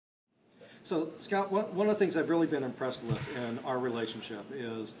So, Scott, one of the things I've really been impressed with in our relationship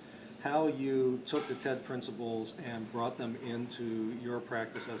is how you took the TED principles and brought them into your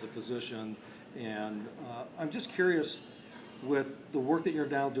practice as a physician. And I'm just curious, with the work that you're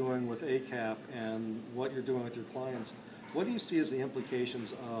now doing with ACAP and what you're doing with your clients, what do you see as the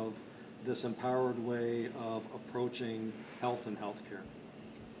implications of this empowered way of approaching health and healthcare?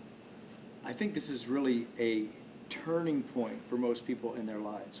 I think this is really a turning point for most people in their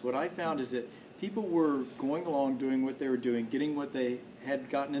lives. What I found is that people were going along doing what they were doing, getting what they had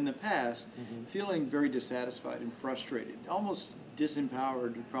gotten in the past, feeling very dissatisfied and frustrated, almost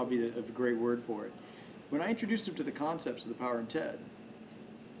disempowered, probably a great word for it. When I introduced them to the concepts of the power in TED,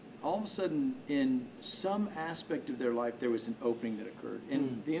 all of a sudden, in some aspect of their life, there was an opening that occurred.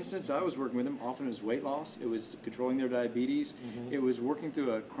 In the instance I was working with them, often it was weight loss, it was controlling their diabetes, it was working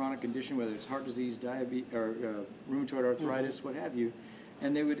through a chronic condition, whether it's heart disease, diabetes, or rheumatoid arthritis, what have you.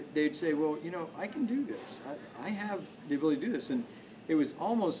 And they'd say, well, you know, I can do this. I have the ability to do this. And it was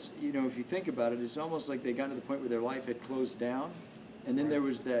almost, you know, if you think about it, it's almost like they got to the point where their life had closed down, and then there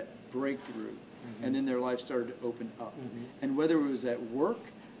was that breakthrough, and then their life started to open up. And whether it was at work,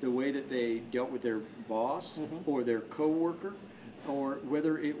 the way that they dealt with their boss or their coworker, or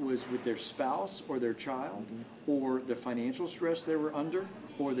whether it was with their spouse or their child, or the financial stress they were under,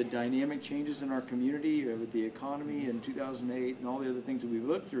 or the dynamic changes in our community with the economy in 2008 and all the other things that we've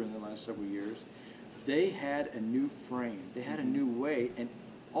lived through in the last several years, they had a new frame. They had a new way, and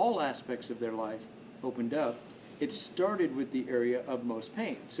all aspects of their life opened up. It started with the area of most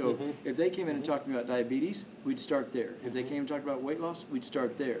pain. So if they came in and talked about diabetes, we'd start there. If they came and talked about weight loss, we'd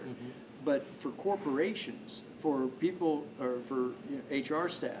start there. But for corporations, for people, or for HR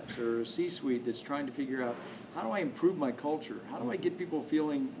staffs or a C-suite that's trying to figure out, how do I improve my culture? How do I get people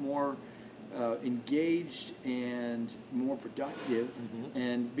feeling more engaged and more productive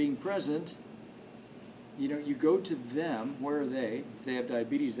and being present? You know, you go to them. Where are they? If they have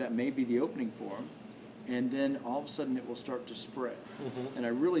diabetes, that may be the opening for them. And then all of a sudden it will start to spread. And I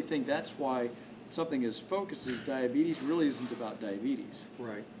really think that's why something as focused as diabetes really isn't about diabetes.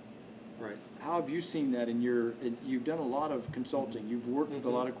 Right, right. How have you seen that you've done a lot of consulting, you've worked with a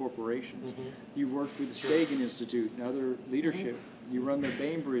lot of corporations, you've worked with the Stagen Institute and other leadership, you run the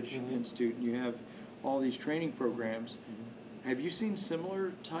Bainbridge Institute, and you have all these training programs. Have you seen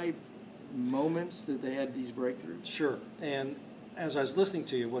similar type moments that they had these breakthroughs? Sure, and as I was listening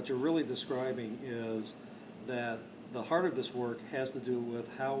to you, what you're really describing is that the heart of this work has to do with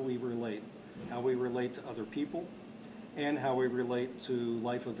how we relate to other people, and how we relate to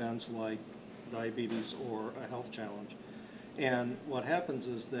life events like diabetes or a health challenge. And what happens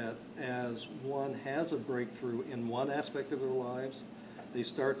is that as one has a breakthrough in one aspect of their lives, they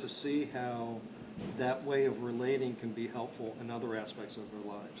start to see how that way of relating can be helpful in other aspects of their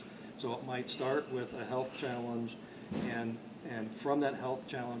lives. So it might start with a health challenge, and from that health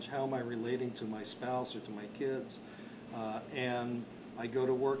challenge, how am I relating to my spouse or to my kids? And I go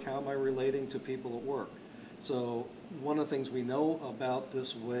to work, how am I relating to people at work? So one of the things we know about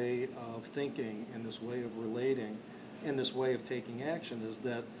this way of thinking and this way of relating and this way of taking action is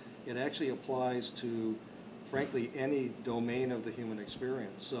that it actually applies to, frankly, any domain of the human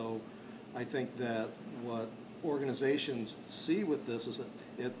experience. So I think that what organizations see with this is that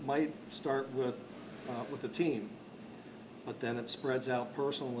it might start with a team, but then it spreads out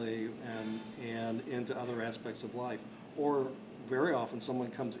personally and into other aspects of life. Or very often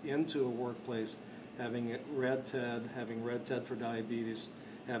someone comes into a workplace having read TED for diabetes,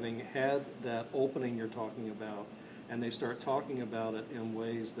 having had that opening you're talking about, and they start talking about it in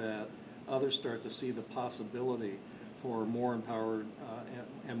ways that others start to see the possibility for more empowered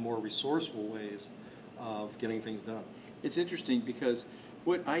and more resourceful ways of getting things done. It's interesting because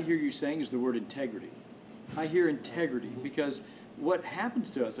what I hear you saying is the word integrity. I hear integrity because what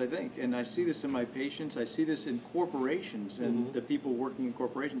happens to us, I think, and I see this in my patients, I see this in corporations and the people working in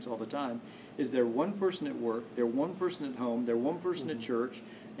corporations all the time, is they're one person at work, they're one person at home, they're one person at church,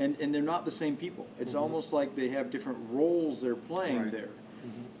 and they're not the same people. It's almost like they have different roles they're playing there.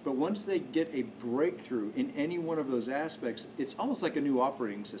 But once they get a breakthrough in any one of those aspects, it's almost like a new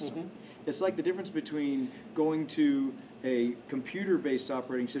operating system. It's like the difference between going to a computer-based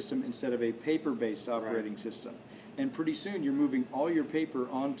operating system instead of a paper-based operating system. And pretty soon you're moving all your paper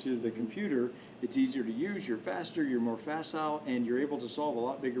onto the computer. It's easier to use, you're faster, you're more facile, and you're able to solve a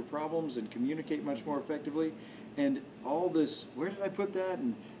lot bigger problems and communicate much more effectively. And all this, where did I put that?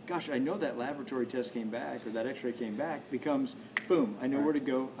 And gosh, I know that laboratory test came back, or that x-ray came back, becomes, boom, I know where to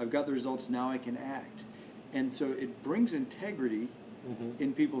go, I've got the results, now I can act. And so it brings integrity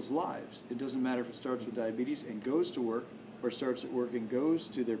in people's lives. It doesn't matter if it starts with diabetes and goes to work, or starts at work and goes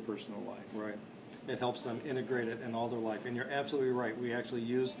to their personal life. Right. It helps them integrate it in all their life. And you're absolutely right. We actually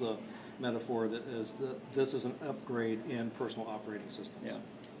use the metaphor that is this is an upgrade in personal operating systems. Yeah.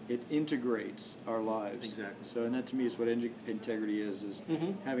 It integrates our lives. Exactly. So, and that to me is what integrity is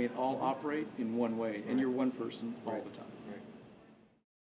Mhm. having it all operate in one way, and Right. you're one person all Right. the time.